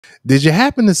Did you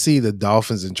happen to see the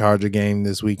Dolphins and Charger game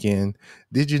this weekend?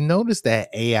 Did you notice that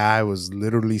AI was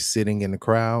literally sitting in the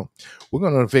crowd? We're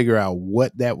going to figure out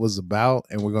what that was about,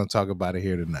 and we're going to talk about it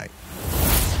here tonight.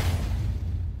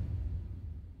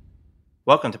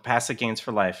 Welcome to Passive Gains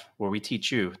for Life, where we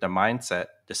teach you the mindset,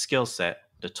 the skill set,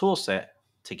 the tool set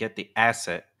to get the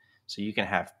asset so you can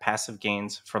have passive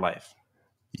gains for life.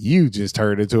 You just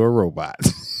turned into a robot.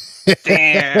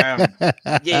 Damn.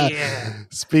 Yeah.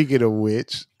 Speaking of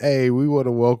which, hey, we want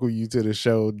to welcome you to the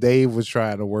show. Dave was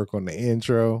trying to work on the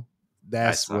intro.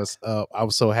 That's what's up.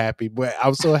 I'm so happy, but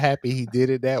I'm so happy he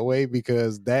did it that way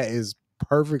because that is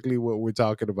perfectly what we're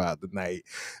talking about tonight.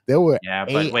 There were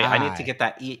but wait, I need to get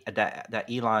that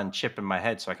Elon chip in my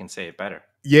head so I can say it better.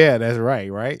 Yeah, that's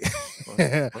right. Right. What's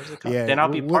it called? Yeah. Then I'll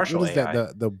be partial what is AI.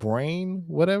 that? The brain,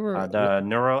 whatever. The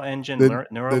neural engine, The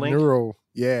Neuralink. neural.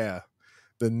 Yeah.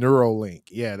 The Neuralink.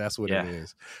 Yeah, that's what it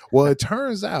is. Well, it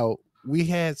turns out we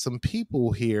had some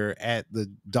people here at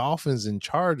the Dolphins and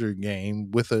Charger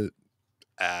game with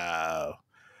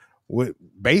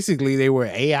basically they were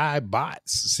AI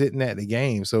bots sitting at the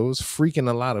game. So it was freaking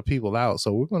a lot of people out.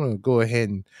 So we're going to go ahead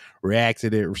and react to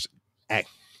this.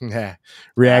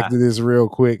 React to this real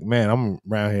quick. Man, I'm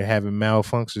around here having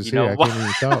malfunctions here. I can't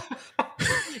even talk.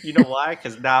 You know why?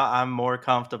 Because now I'm more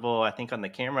comfortable, I think, on the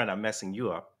camera and I'm messing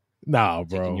you up. Nah,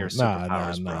 bro. Taking your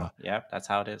superpowers, bro. Yep, that's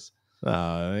how it is.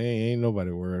 Ain't nobody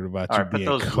worried about all you. All right, put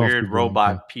those weird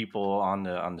robot people on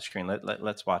the screen.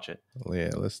 Let's watch it.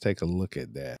 Yeah, let's take a look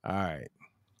at that. All right.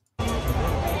 For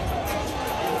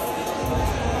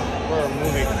a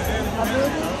movie.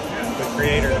 The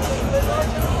creator.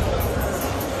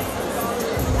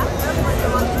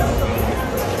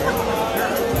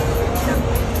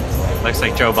 Looks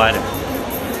like Joe Biden.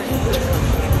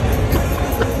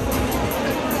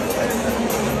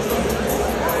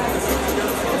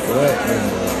 What in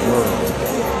the world?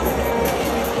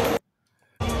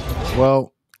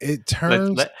 Well, it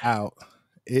turns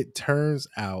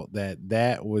out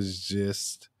that was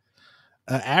just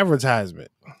an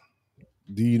advertisement.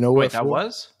 Do you know what that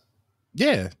was?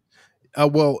 Yeah.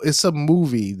 Well, it's a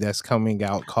movie that's coming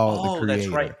out called The Creator. That's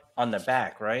right. On the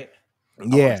back, right?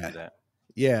 Yeah.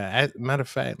 Yeah. Matter of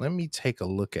fact, let me take a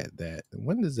look at that.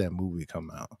 When does that movie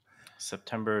come out?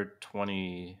 September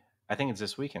 20. I think it's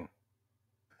this weekend.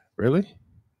 Really?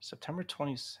 September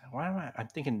 20. Why am I'm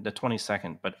thinking the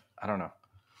 22nd, but I don't know.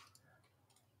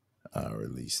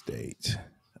 Release date.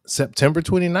 September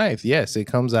 29th. Yes, it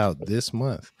comes out this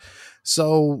month.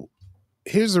 So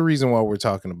here's the reason why we're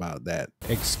talking about that.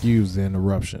 Excuse the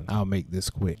interruption. I'll make this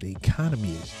quick. The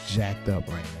economy is jacked up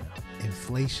right now.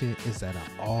 Inflation is at an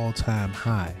all-time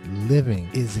high. Living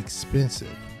is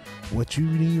expensive. What you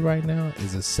need right now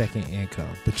is a second income,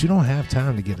 but you don't have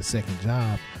time to get a second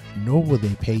job, nor will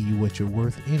they pay you what you're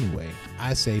worth anyway.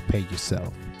 I say pay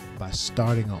yourself by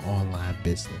starting an online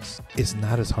business. It's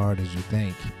not as hard as you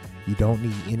think. You don't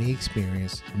need any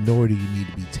experience, nor do you need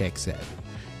to be tech savvy.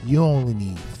 You only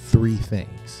need 3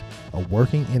 things: a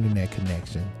working internet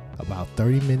connection, about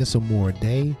 30 minutes or more a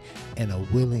day, and a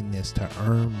willingness to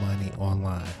earn money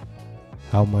online.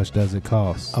 How much does it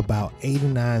cost? About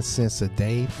 89 cents a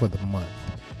day for the month.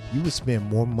 You would spend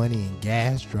more money in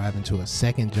gas driving to a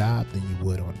second job than you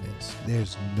would on this.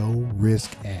 There's no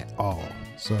risk at all.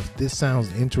 So if this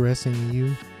sounds interesting to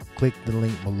you, click the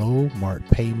link below, mark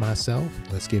pay myself.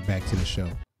 Let's get back to the show.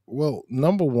 Well,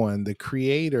 number one, the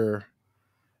creator,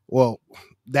 well,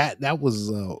 that was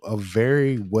a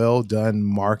very well done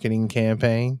marketing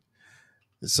campaign.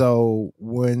 So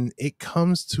when it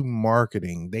comes to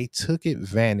marketing, they took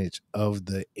advantage of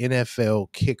the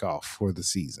NFL kickoff for the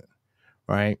season,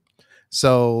 right?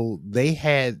 So they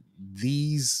had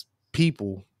these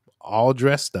people all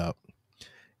dressed up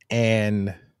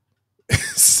and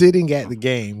sitting at the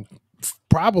game,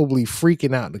 probably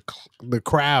freaking out the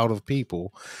crowd of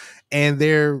people. And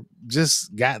they're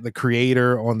just got the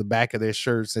creator on the back of their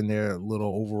shirts and their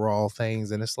little overall things.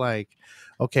 And it's like,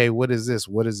 okay, what is this?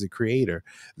 What is the creator?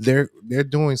 They're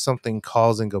doing something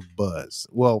causing a buzz.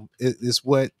 Well, it's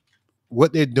what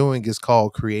they're doing is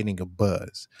called creating a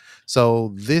buzz.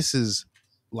 So this is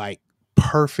like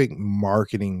perfect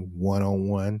marketing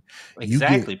 101.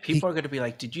 Exactly. People are going to be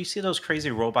like, did you see those crazy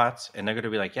robots? And they're going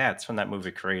to be like, yeah, it's from that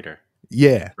movie Creator.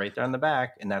 Yeah. It's right there on the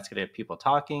back. And that's going to get people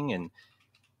talking. And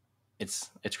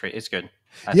it's great. It's good.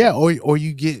 Yeah. Or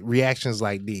you get reactions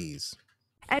like these.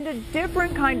 And a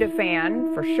different kind of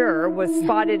fan, for sure, was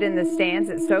spotted in the stands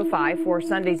at SoFi for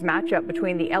Sunday's matchup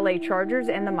between the LA Chargers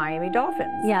and the Miami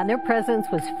Dolphins. Yeah, and their presence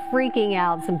was freaking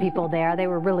out some people there. They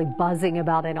were really buzzing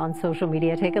about it on social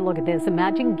media. Take a look at this.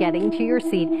 Imagine getting to your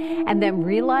seat and then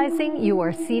realizing you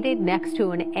are seated next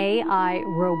to an AI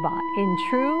robot. In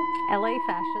true LA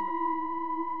fashion.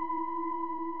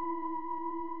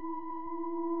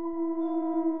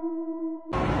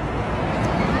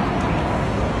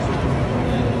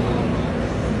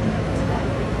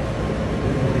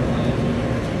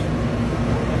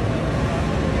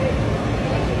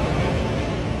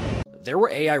 There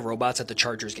were AI robots at the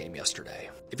Chargers game yesterday.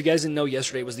 If you guys didn't know,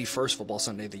 yesterday was the first football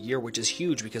Sunday of the year, which is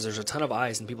huge because there's a ton of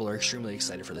eyes and people are extremely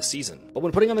excited for the season. But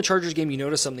when putting on the Chargers game, you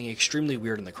notice something extremely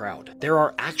weird in the crowd. There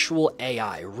are actual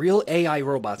AI, real AI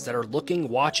robots that are looking,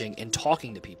 watching, and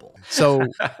talking to people. So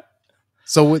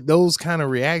with those kind of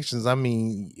reactions, I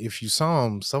mean, if you saw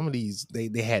them, some of these, they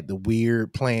had the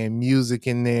weird playing music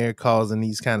in there, causing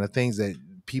these kind of things that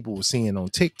people were seeing on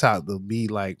TikTok. They'll be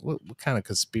like, what kind of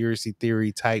conspiracy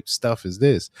theory type stuff is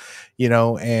this? You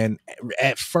know, and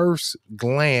at first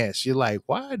glance, you're like,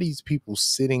 why are these people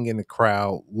sitting in the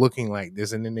crowd looking like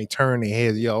this? And then they turn their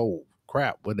heads, yo,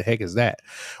 crap, what the heck is that?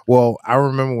 Well, I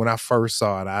remember when I first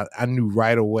saw it, I knew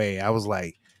right away. I was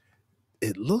like,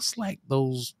 it looks like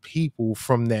those people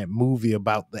from that movie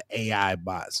about the AI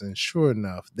bots. And sure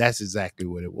enough, that's exactly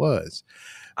what it was.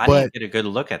 I didn't get a good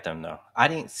look at them, though. I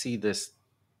didn't see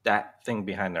that thing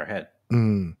behind their head.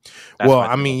 Well,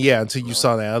 I mean, yeah, until you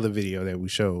saw that other video that we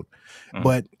showed.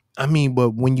 But I mean,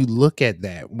 but when you look at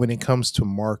that, when it comes to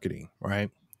marketing, right?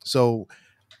 So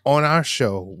on our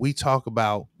show, we talk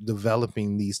about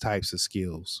developing these types of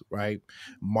skills, right?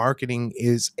 Marketing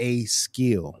is a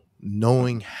skill.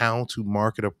 Knowing how to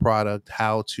market a product,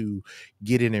 how to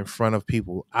get it in front of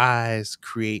people's eyes,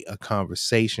 create a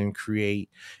conversation, create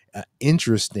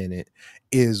interest in it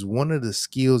is one of the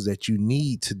skills that you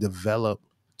need to develop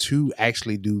to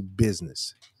actually do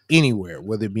business anywhere,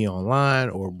 whether it be online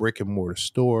or a brick and mortar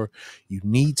store. You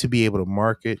need to be able to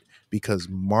market, because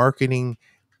marketing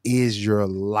is your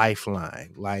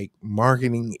lifeline. Like,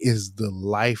 marketing is the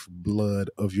lifeblood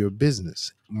of your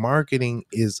business. Marketing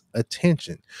is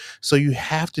attention. So you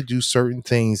have to do certain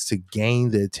things to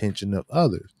gain the attention of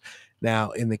others.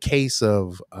 Now, in the case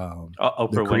of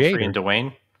Oprah the creator, Winfrey and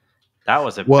Dwayne, that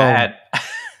was bad.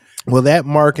 Well, that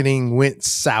marketing went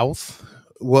south.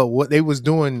 Well, what they was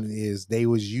doing is they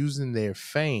was using their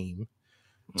fame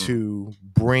to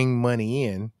bring money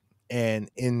in, and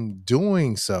in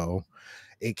doing so,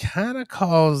 it kind of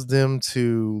caused them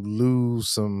to lose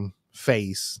some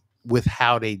face with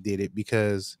how they did it,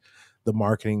 because the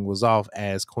marketing was off,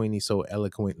 as Queenie so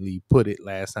eloquently put it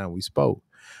last time we spoke.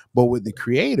 But with the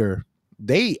creator,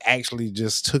 they actually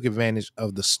just took advantage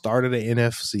of the start of the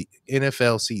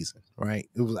NFL season, right?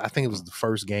 I think it was the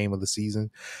first game of the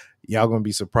season. Y'all gonna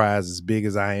be surprised, as big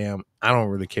as I am, I don't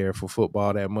really care for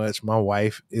football that much. My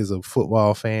wife is a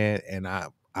football fan, and I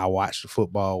watch the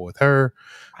football with her,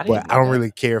 but I don't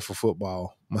really care for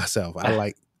football myself. I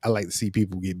like to see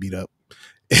people get beat up.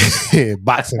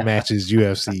 Boxing matches,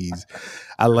 UFCs.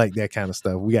 I like that kind of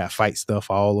stuff. We got fight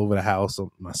stuff all over the house.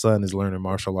 My son is learning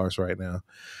martial arts right now.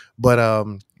 But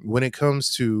when it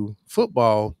comes to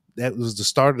football, that was the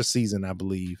start of the season, I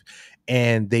believe.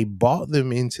 And they brought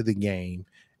them into the game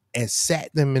and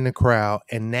sat them in the crowd,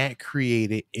 and that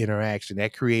created interaction.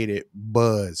 That created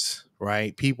buzz,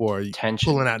 right? People are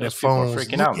pulling out their phones.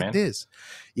 Freaking Look out, at man. this.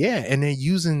 Yeah, and they're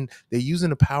using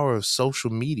the power of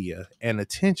social media and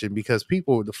attention, because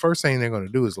people, the first thing they're going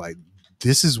to do is like,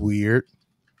 this is weird.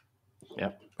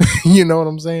 Yep. You know what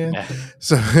I'm saying? Yeah.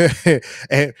 So,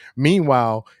 and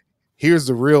meanwhile, here's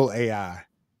the real AI.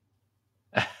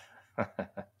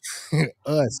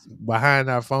 Us behind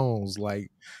our phones,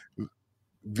 like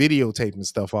videotaping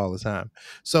stuff all the time.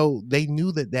 So they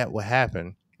knew that would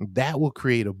happen. That will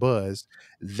create a buzz.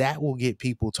 That will get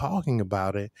people talking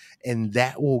about it, and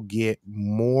that will get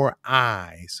more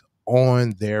eyes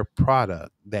on their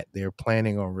product that they're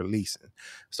planning on releasing.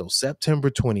 So September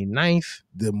 29th,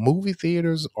 the movie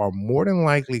theaters are more than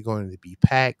likely going to be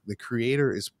packed. The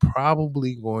creator is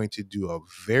probably going to do a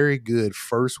very good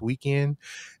first weekend,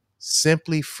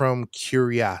 simply from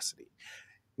curiosity.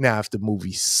 Now, if the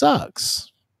movie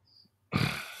sucks,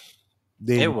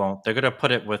 it won't. They're gonna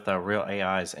put it with real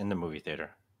AIs in the movie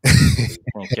theater. You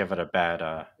can't give it a bad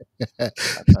a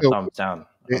thumbs down,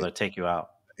 or they'll take you out.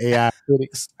 AI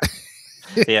critics.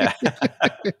 Yeah.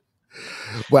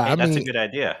 Well, hey, I that's mean, a good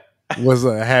idea. Was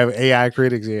have AI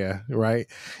critics? Yeah, right.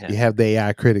 Yeah. You have the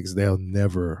AI critics; they'll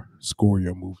never score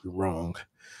your movie wrong.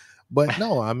 But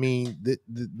no, I mean,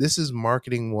 this is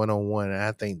marketing 101. And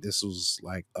I think this was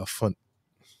like a fun,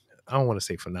 I don't want to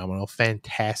say phenomenal,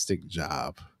 fantastic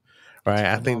job. Right.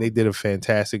 I think they did a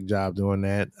fantastic job doing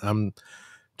that. I'm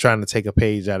trying to take a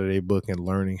page out of their book and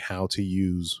learning how to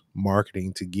use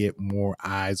marketing to get more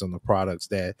eyes on the products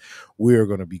that we're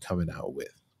going to be coming out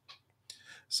with.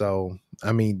 So,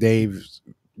 I mean, Dave,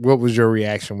 what was your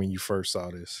reaction when you first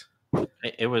saw this?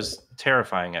 It was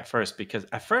terrifying at first, because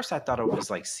at first I thought it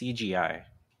was like CGI.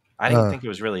 I didn't think it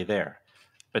was really there.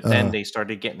 But then they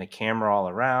started getting the camera all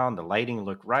around, the lighting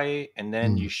looked right, and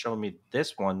then you showed me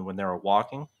this one when they were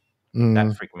walking.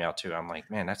 That freaked me out too. I'm like,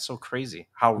 man, that's so crazy.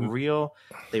 How real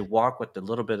they walk with the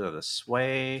little bit of the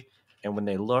sway, and when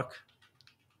they look,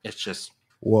 it's just.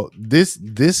 Well, this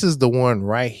is the one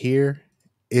right here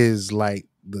is like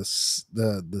the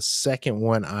second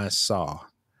one I saw.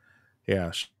 Yeah,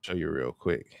 I'll show you real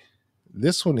quick.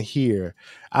 This one here,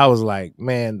 I was like,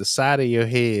 man, the side of your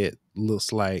head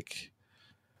looks like,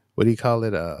 what do you call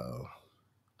it?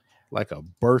 Like a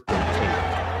birthday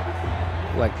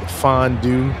cake, like the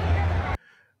fondue,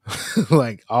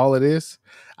 like all of this.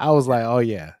 I was like, oh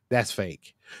yeah, that's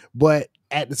fake. But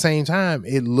at the same time,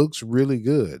 it looks really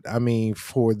good. I mean,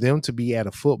 for them to be at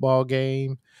a football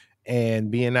game and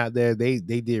being out there, they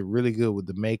did really good with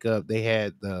the makeup. They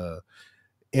had the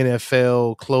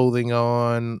NFL clothing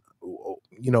on,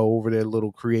 you know, over their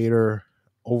little creator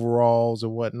overalls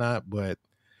and whatnot. But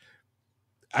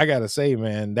I gotta say,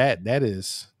 man, that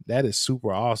is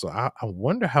super awesome. I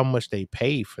wonder how much they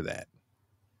paid for that.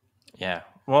 Yeah.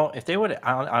 Well, if they would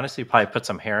honestly probably put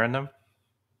some hair in them,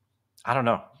 I don't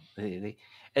know.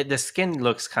 The skin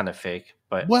looks kind of fake,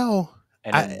 but well,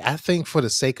 I think for the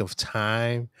sake of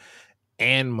time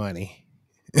and money,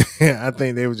 I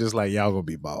think they were just like, y'all gonna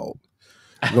be bald.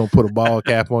 We're gonna put a ball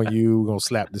cap on you. We're gonna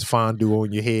slap this fondue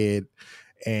on your head,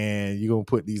 and you're gonna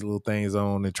put these little things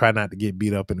on and try not to get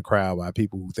beat up in the crowd by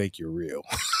people who think you're real.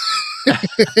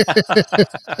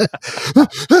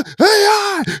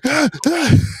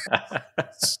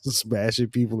 Smashing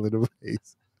people in the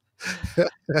face.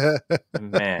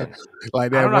 Man,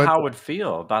 like that. I don't know how I would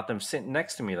feel about them sitting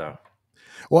next to me though.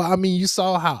 Well, I mean, you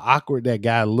saw how awkward that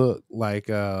guy looked. Like,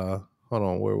 hold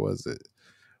on, where was it?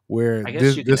 Where I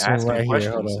guess you can ask right him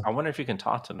questions. Here, I wonder if you can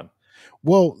talk to them.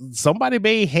 Well, somebody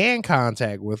made hand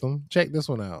contact with him. Check this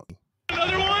one out.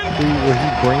 Another one? Where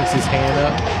he brings his hand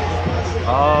up.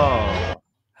 Oh.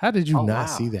 How did you not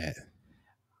see that?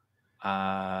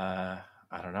 I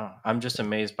don't know. I'm just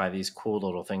amazed by these cool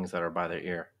little things that are by their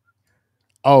ear.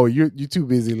 Oh, you're too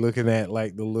busy looking at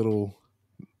like the little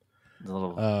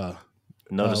noticeable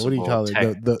what do you call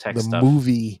it?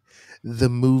 The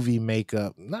movie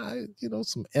makeup. Nah, you know,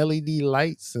 some LED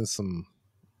lights and some,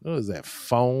 what is that,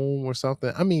 foam or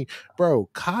something? I mean, bro,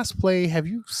 cosplay. Have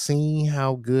you seen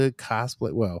how good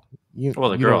cosplay? Well,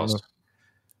 the girls.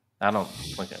 I don't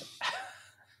look at.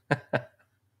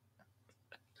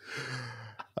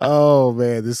 Oh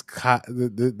man, this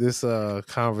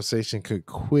conversation could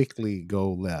quickly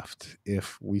go left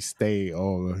if we stay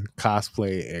on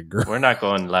cosplay and girls. We're not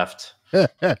going left.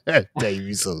 Dave,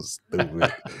 you so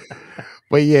stupid.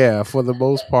 But yeah, for the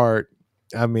most part,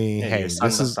 I mean, hey,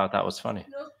 this thought that was funny.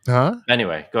 Huh?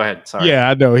 Anyway, go ahead. Sorry. Yeah,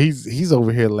 I know he's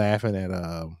over here laughing at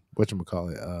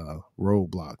whatchamacallit,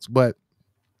 Roblox. But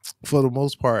for the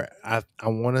most part, I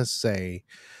want to say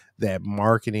that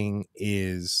marketing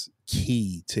is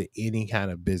key to any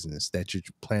kind of business that you're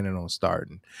planning on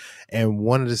starting. And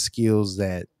one of the skills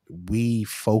that we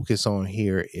focus on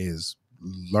here is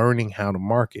learning how to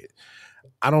market.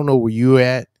 I don't know where you're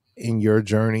at in your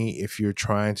journey. If you're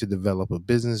trying to develop a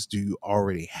business, do you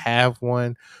already have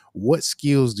one? What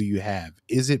skills do you have?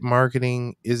 Is it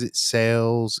marketing? Is it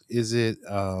sales? Is it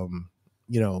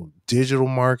digital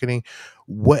marketing?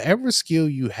 Whatever skill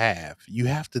you have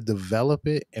to develop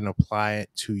it and apply it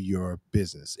to your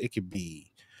business. It could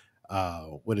be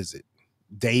what is it?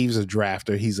 Dave's a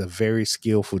drafter. He's a very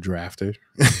skillful drafter,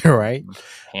 right?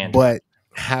 But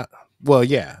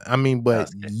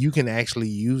you can actually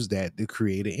use that to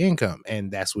create an income,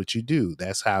 and that's what you do.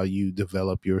 That's how you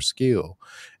develop your skill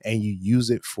and you use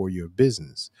it for your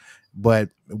business. But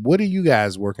what are you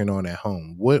guys working on at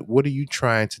home? What are you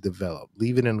trying to develop?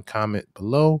 Leave it in the comment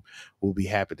below. We'll be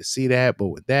happy to see that. But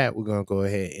with that, we're going to go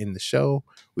ahead and end the show.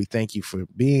 We thank you for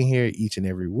being here each and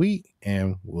every week,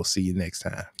 and we'll see you next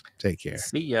time. Take care.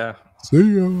 See ya.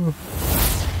 See ya.